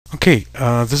Okay,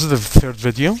 this is the third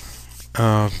video.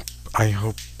 I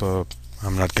hope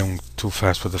I'm not going too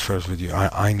fast with the first video.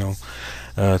 I know,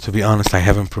 to be honest, I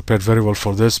haven't prepared very well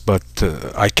for this, but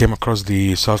I came across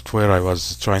the software. I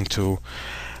was trying to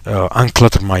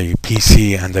unclutter my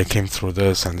PC, and I came through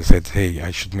this, and I said, hey,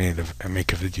 I should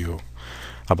make a video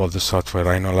about the software.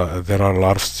 I know there are a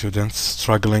lot of students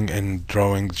struggling in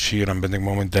drawing shear and bending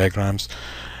moment diagrams,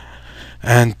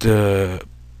 and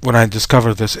when I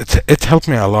discovered this, it helped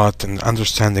me a lot in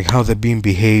understanding how the beam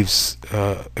behaves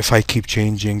if I keep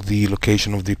changing the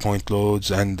location of the point loads,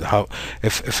 and how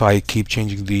if I keep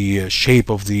changing the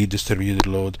shape of the distributed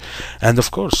load. And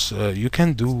of course, you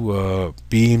can do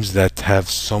beams that have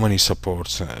so many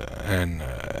supports, and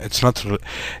it's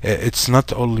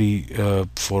not only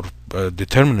for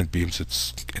determinate beams.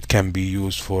 It can be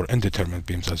used for indeterminate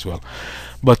beams as well.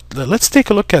 But let's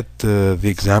take a look at the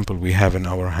example we have in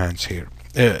our hands here.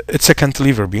 It's a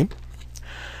cantilever beam,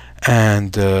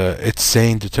 and it's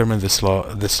saying determine the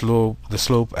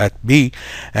slope at B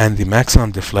and the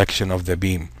maximum deflection of the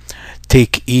beam.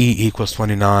 Take E equals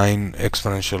 29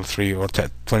 exponential 3, or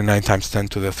 29 times 10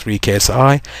 to the 3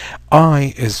 ksi.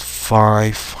 I is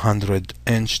 500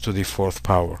 inch to the 4th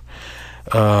power.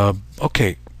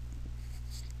 Okay,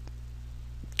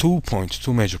 2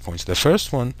 major points. The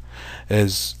first one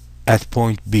is at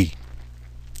point B.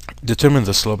 Determine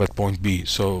the slope at point B.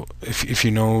 So if you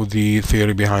know the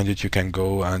theory behind it, you can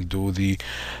go and do the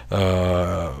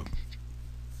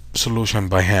solution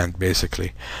by hand,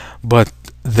 basically. But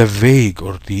the vague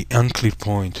or the unclear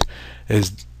point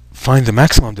is find the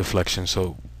maximum deflection.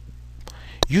 So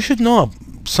you should know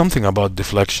something about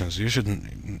deflections. You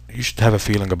should have a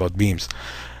feeling about beams.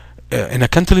 In a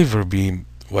cantilever beam,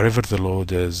 whatever the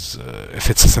load is, if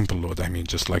it's a simple load, I mean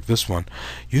just like this one,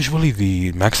 usually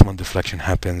the maximum deflection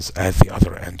happens at the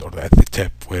other end, or at the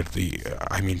tip, where the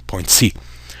I mean point C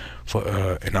for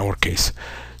in our case.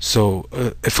 So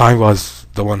if I was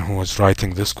the one who was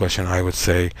writing this question, I would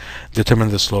say determine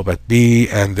the slope at B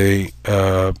and the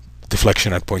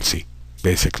deflection at point C,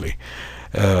 basically.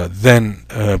 Then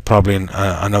probably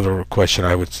another question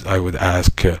I would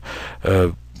ask,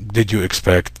 did you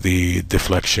expect the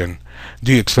deflection?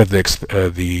 Do you expect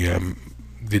the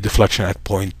deflection at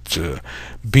point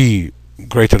B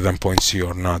greater than point C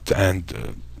or not?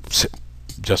 And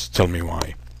just tell me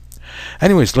why.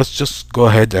 Anyways, let's just go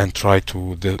ahead and try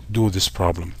to do this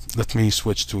problem. Let me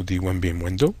switch to the Winbeam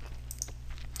window.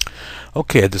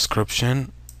 Okay, a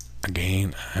description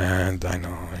again, and I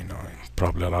know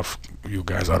probably a lot of you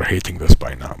guys are hating this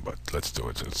by now, but let's do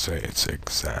it. Let's say it's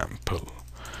example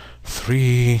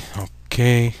 3.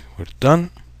 Okay, we're done.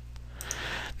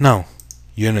 Now,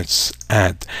 units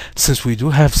add. Since we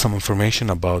do have some information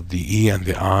about the E and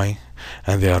the I,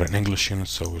 and they are in English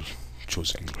units, so we'll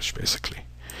choose English basically.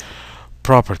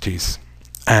 Properties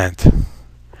add.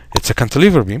 It's a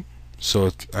cantilever beam, so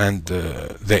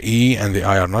the E and the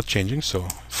I are not changing, so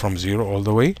from 0 all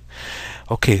the way.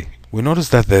 Okay, we notice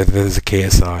that there is a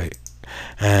KSI,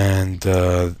 and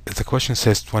the question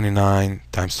says 29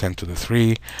 times 10 to the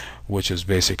 3, which is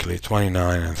basically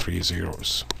 29 and 3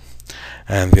 zeros.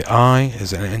 And the I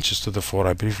is in inches to the 4,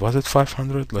 I believe. Was it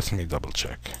 500? Let me double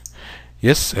check.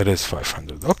 Yes, it is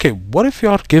 500. Okay, what if you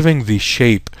are giving the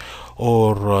shape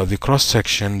or the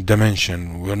cross-section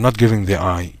dimension? We're not giving the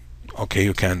I. Okay,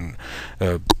 you can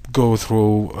go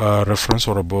through a reference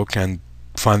or a book and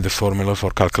find the formula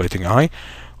for calculating I,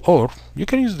 or you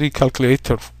can use the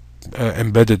calculator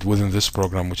embedded within this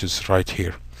program, which is right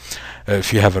here.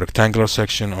 If you have a rectangular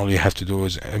section, all you have to do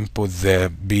is input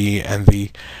the B and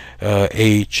the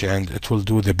H, and it will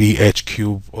do the BH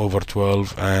cube over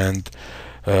 12, and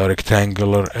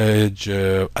rectangular edge,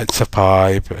 it's a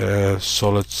pipe,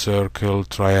 solid circle,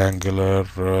 triangular,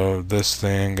 this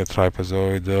thing, a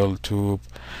trapezoidal tube,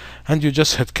 and you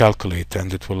just hit calculate,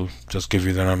 and it will just give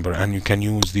you the number, and you can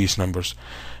use these numbers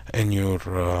in your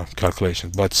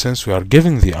calculation. But since we are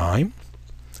giving the I,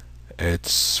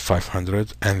 it's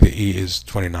 500, and the E is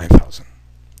 29,000.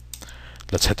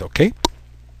 Let's hit OK.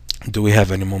 Do we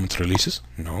have any moment releases?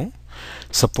 No.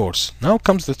 Supports. Now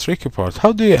comes the tricky part.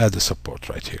 How do you add a support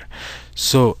right here?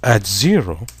 So at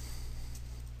 0,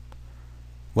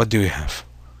 what do you have?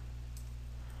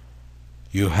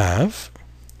 You have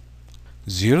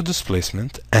 0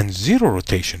 displacement and 0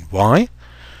 rotation. Why?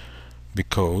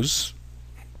 Because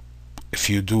if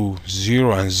you do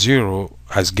 0 and 0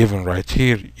 as given right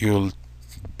here, you are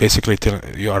basically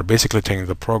telling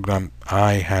the program,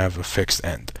 I have a fixed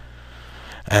end.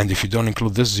 And if you don't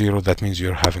include this 0, that means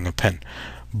you're having a pin,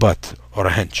 or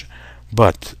a hinge.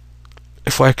 But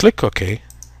if I click OK,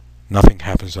 nothing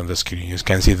happens on the screen. You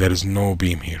can see there is no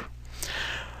beam here.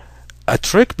 a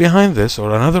trick behind this,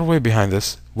 or another way behind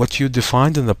this, what you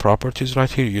defined in the properties right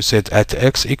here, you said at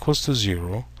x equals to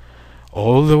 0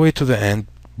 all the way to the end,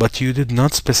 but you did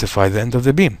not specify the end of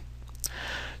the beam.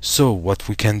 So what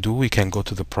we can do, we can go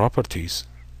to the properties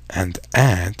and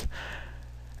add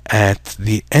at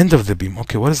the end of the beam.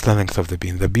 Okay, what is the length of the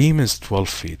beam? The beam is 12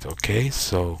 feet. Okay,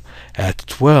 so at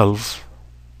 12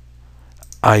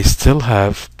 I still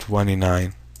have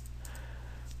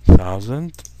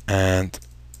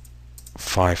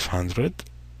 29,500,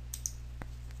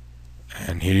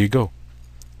 and here you go.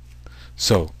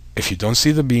 So if you don't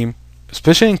see the beam,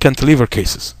 especially in cantilever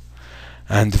cases,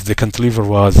 and if the cantilever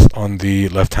was on the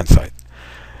left hand side,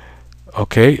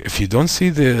 okay, if you don't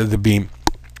see the beam,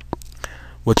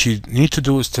 what you need to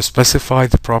do is to specify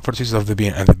the properties of the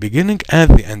beam at the beginning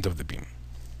and the end of the beam.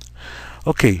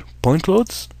 Okay, point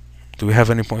loads. Do we have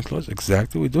any point loads?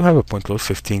 Exactly, we do have a point load,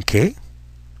 15K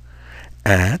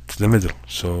at the middle.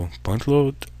 So point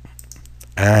load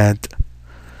at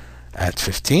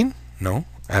 15, no,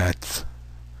 at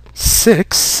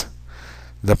 6,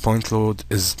 the point load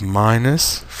is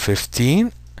minus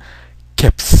 15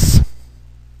 kips.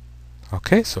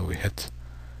 Okay, so we hit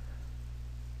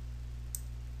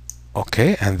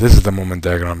okay, and this is the moment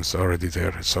diagram. It's already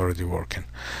there, it's already working.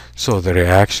 So the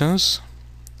reactions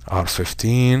are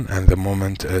 15 and the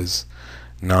moment is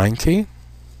 90,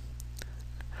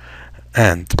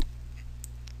 and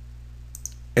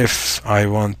if I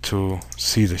want to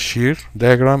see the shear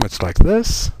diagram, it's like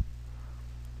this.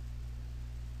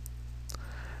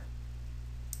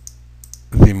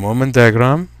 The moment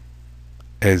diagram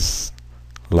is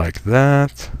like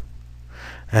that,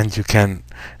 and you can,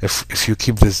 if you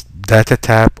keep this data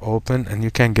tab open, and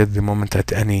you can get the moment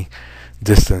at any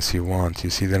distance you want. You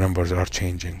see the numbers are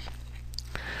changing.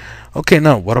 Okay,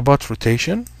 now what about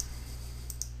rotation?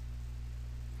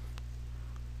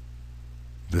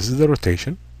 This is the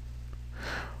rotation.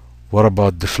 What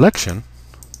about deflection?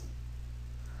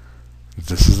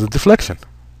 This is the deflection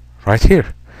right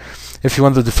here. If you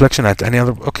want the deflection at any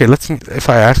other, okay, if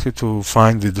I ask you to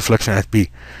find the deflection at B,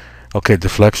 okay,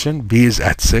 deflection B is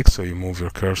at 6, so you move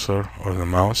your cursor or the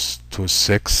mouse to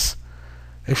 6.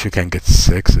 If you can get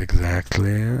 6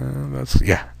 exactly, that's,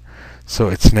 yeah, so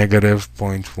it's negative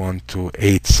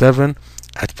 0.1287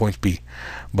 at point B,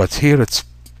 but here it's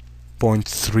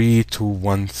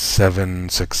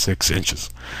 0.321766 inches.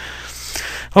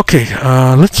 Okay,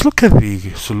 let's look at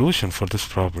the solution for this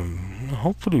problem.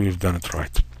 Hopefully we've done it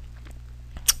right.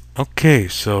 Okay,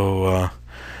 so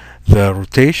the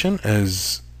rotation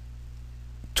is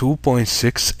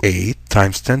 2.68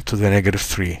 times 10 to the negative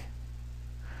 3.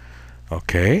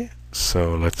 Okay,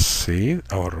 so let's see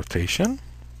our rotation.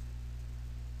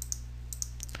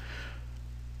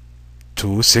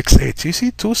 268. You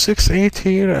see 268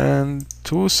 here and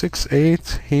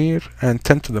 268 here, and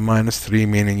 10 to the minus 3,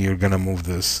 meaning you're gonna move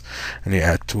this and you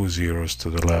add 2 zeros to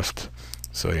the left.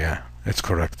 So yeah, it's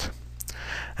correct.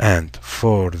 And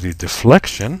for the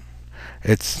deflection,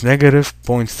 it's negative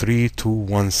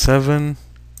 0.3217,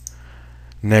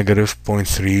 negative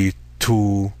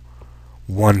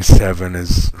 0.3217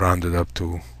 is rounded up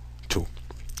to 2.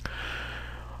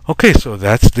 Okay, so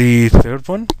that's the third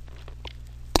one.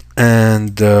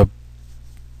 And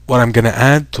what I'm gonna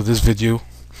add to this video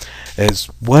is,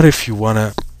 what if you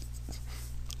wanna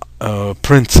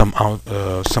print a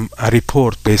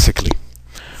report. Basically,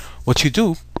 what you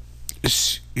do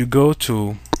is you go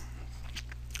to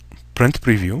print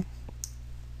preview,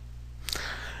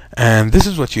 and this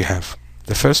is what you have.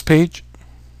 The first page,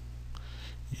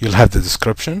 you'll have the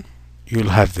description, you'll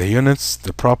have the units,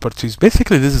 the properties.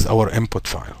 Basically, this is our input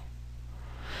file.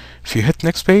 If you hit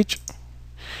next page,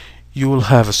 you will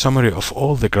have a summary of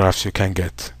all the graphs you can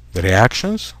get: the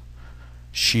reactions,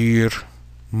 shear,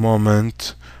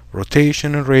 moment,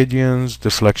 rotation in radians,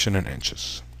 deflection in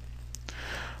inches.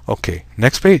 Okay,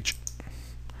 next page,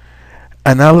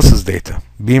 analysis data.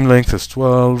 Beam length is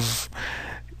 12.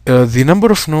 The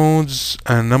number of nodes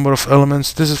and number of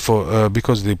elements, this is for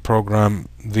because the program,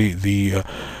 the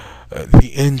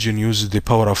engine uses the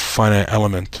power of finite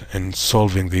element in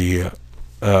solving the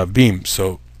beam.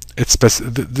 So it's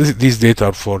these data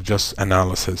are for just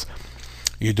analysis.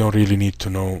 You don't really need to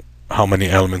know how many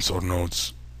elements or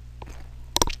nodes.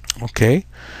 Okay,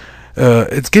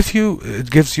 it gives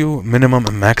you minimum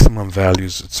and maximum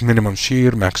values. It's minimum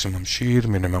shear,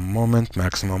 minimum moment,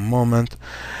 maximum moment,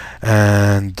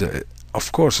 and of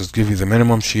course it gives you the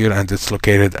minimum shear, and it's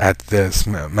located at this,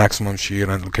 maximum shear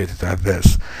and located at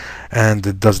this, and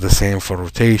it does the same for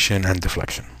rotation and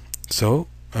deflection. So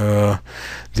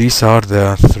these are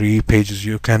the 3 pages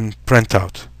you can print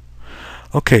out.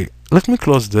 Okay, let me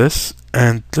close this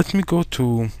and let me go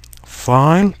to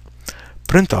File,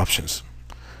 Print Options.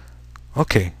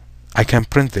 Okay, I can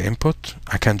print the input.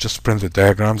 I can just print the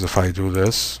diagrams if I do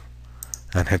this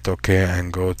and hit OK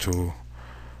and go to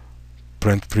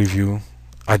Print Preview.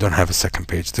 I don't have a second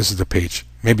page. This is the page.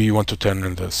 Maybe you want to turn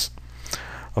in this.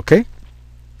 Okay,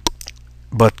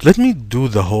 but let me do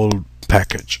the whole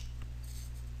package.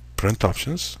 Print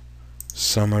Options,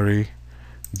 Summary,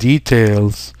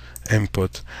 Details,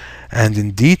 Input, and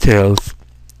in Details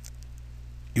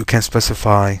you can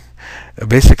specify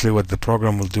basically what the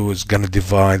program will do is gonna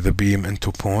divide the beam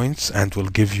into points and will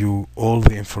give you all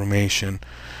the information,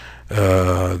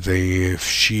 the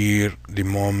shear, the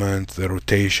moment, the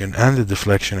rotation, and the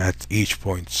deflection at each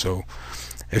point. So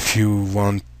if you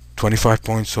want 25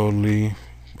 points only,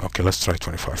 okay, let's try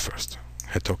 25 first.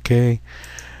 Hit OK,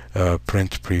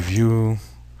 print preview.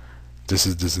 This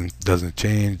is doesn't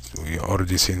change. We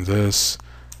already seen this.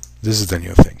 This is the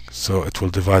new thing. So it will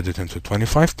divide it into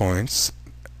 25 points.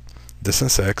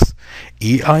 Distance x,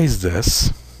 EI is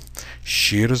this,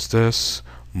 shear is this,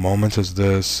 moment is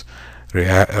this,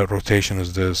 rotation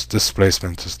is this,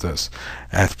 displacement is this.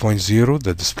 At point 0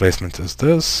 the displacement is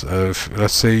this.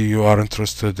 Let's say you are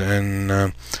interested in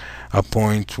a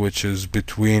point which is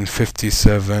between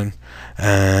 57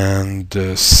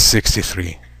 and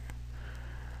 63.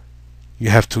 You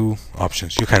have two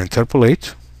options. You can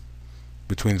interpolate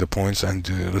between the points and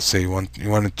let's say you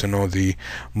wanted to know the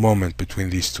moment between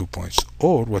these 2 points,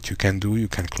 or what you can do, you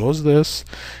can close this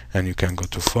and you can go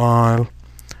to File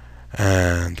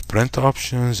and Print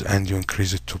Options and you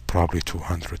increase it to probably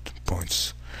 200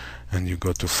 points and you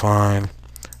go to File,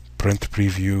 Print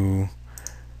Preview,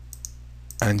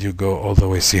 and you go all the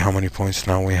way. See how many points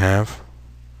now we have?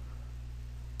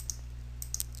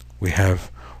 We have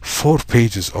 4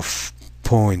 pages of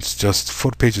points, just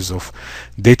 4 pages of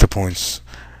data points,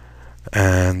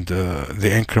 and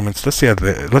the increments. Let's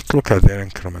look at the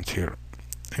increment here.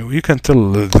 You can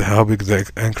tell how big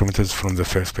the increment is from the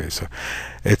first page. So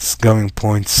it's going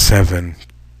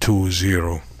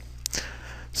 0.720.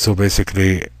 So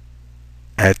basically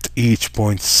at each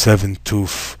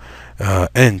 0.72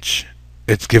 inch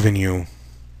it's giving you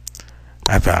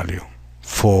a value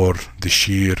for the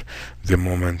shear, the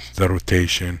moment, the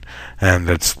rotation, and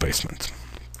the displacement.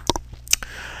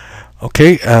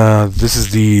 Okay, this is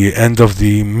the end of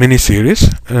the mini series,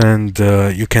 and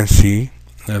you can see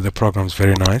the program is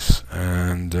very nice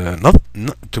and not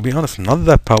to be honest, not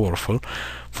that powerful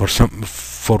for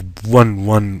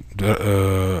one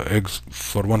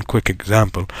quick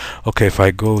example. Okay, if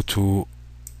I go to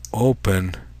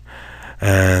open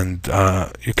and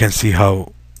you can see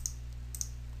how,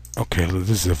 okay, this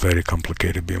is a very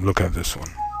complicated beam. Look at this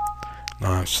one.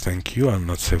 Nice, thank you. I'll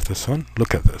not save this one.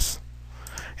 Look at this.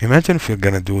 Imagine if you're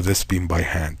gonna do this beam by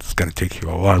hand. It's gonna take you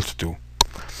a while to do.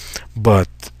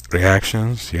 But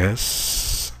reactions,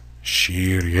 yes.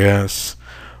 Shear, yes.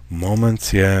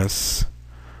 Moments, yes.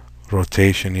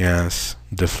 Rotation, yes.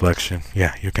 Deflection,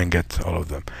 yeah, you can get all of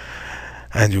them.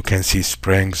 And you can see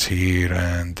springs here,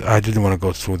 and I didn't want to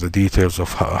go through the details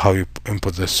of how you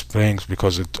input the springs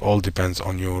because it all depends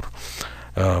on your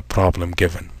problem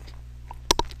given.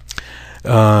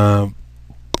 One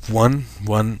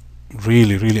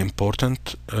really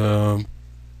important, I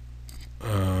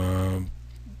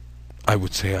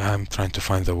would say, I'm trying to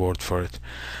find the word for it,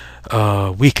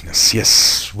 weakness.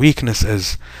 Yes, weakness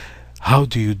is how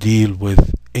do you deal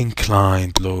with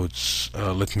inclined loads.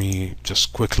 Let me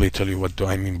just quickly tell you what do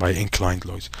I mean by inclined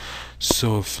loads.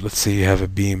 So if, let's say you have a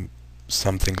beam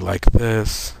something like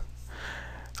this,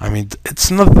 I mean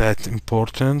it's not that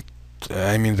important.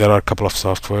 I mean there are a couple of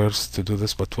softwares to do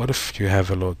this, but what if you have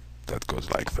a load that goes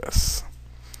like this,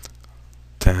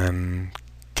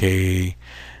 10K,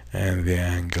 and the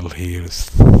angle here is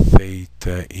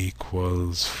theta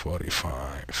equals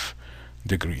 45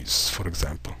 degrees, for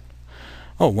example.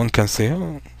 Oh, one can say,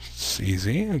 oh, it's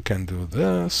easy, I can do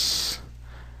this,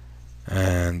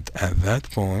 and at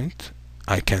that point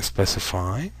I can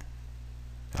specify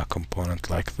a component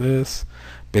like this.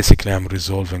 Basically I'm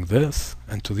resolving this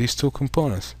into these two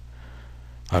components.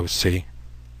 I would say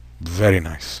very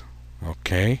nice.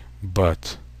 Okay,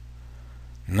 but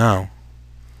now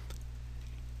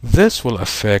this will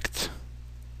affect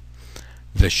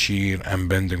the shear and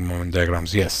bending moment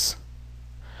diagrams. Yes,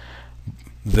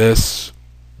 this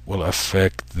will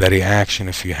affect the reaction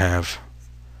if you have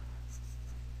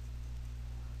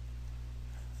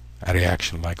a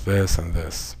reaction like this and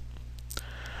this.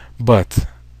 But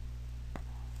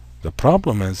the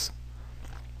problem is,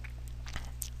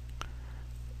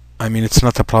 I mean, it's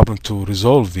not a problem to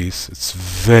resolve these. It's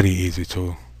very easy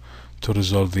to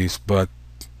resolve these, but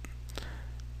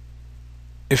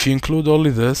if you include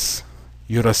only this,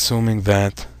 you're assuming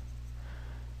that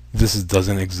this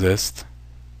doesn't exist.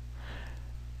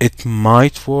 It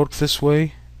might work this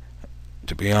way.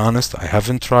 To be honest, I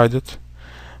haven't tried it,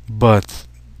 but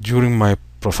during my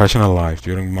professional life,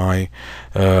 during my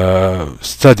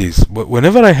studies,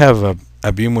 whenever I have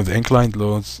a beam with inclined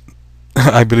loads,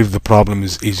 I believe the problem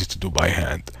is easy to do by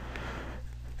hand.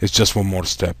 It's just one more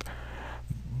step.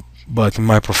 But in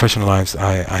my professional lives,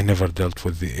 I never dealt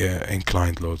with the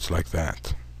inclined loads like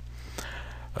that.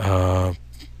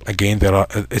 Again,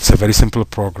 it's a very simple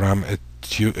program.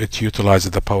 It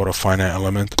utilizes the power of finite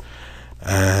element,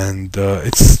 and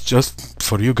it's just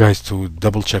for you guys to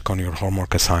double check on your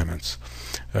homework assignments,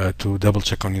 to double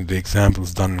check on the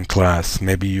examples done in class.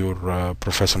 Maybe your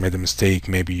professor made a mistake,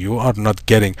 maybe you are not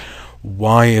getting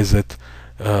why is it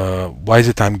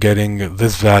I'm getting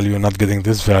this value, not getting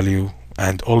this value,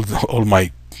 and all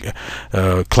my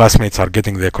classmates are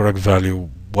getting the correct value.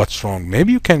 What's wrong?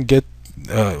 Maybe you can get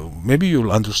maybe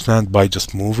you'll understand by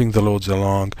just moving the loads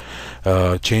along,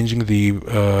 changing the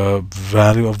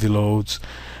value of the loads.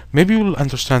 Maybe you'll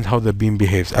understand how the beam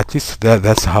behaves. At least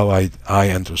that's how I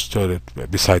understood it,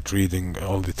 besides reading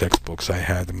all the textbooks I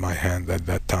had in my hand at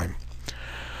that time.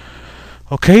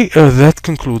 Okay, that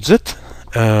concludes it.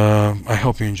 I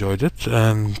hope you enjoyed it,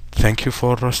 and thank you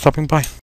for stopping by.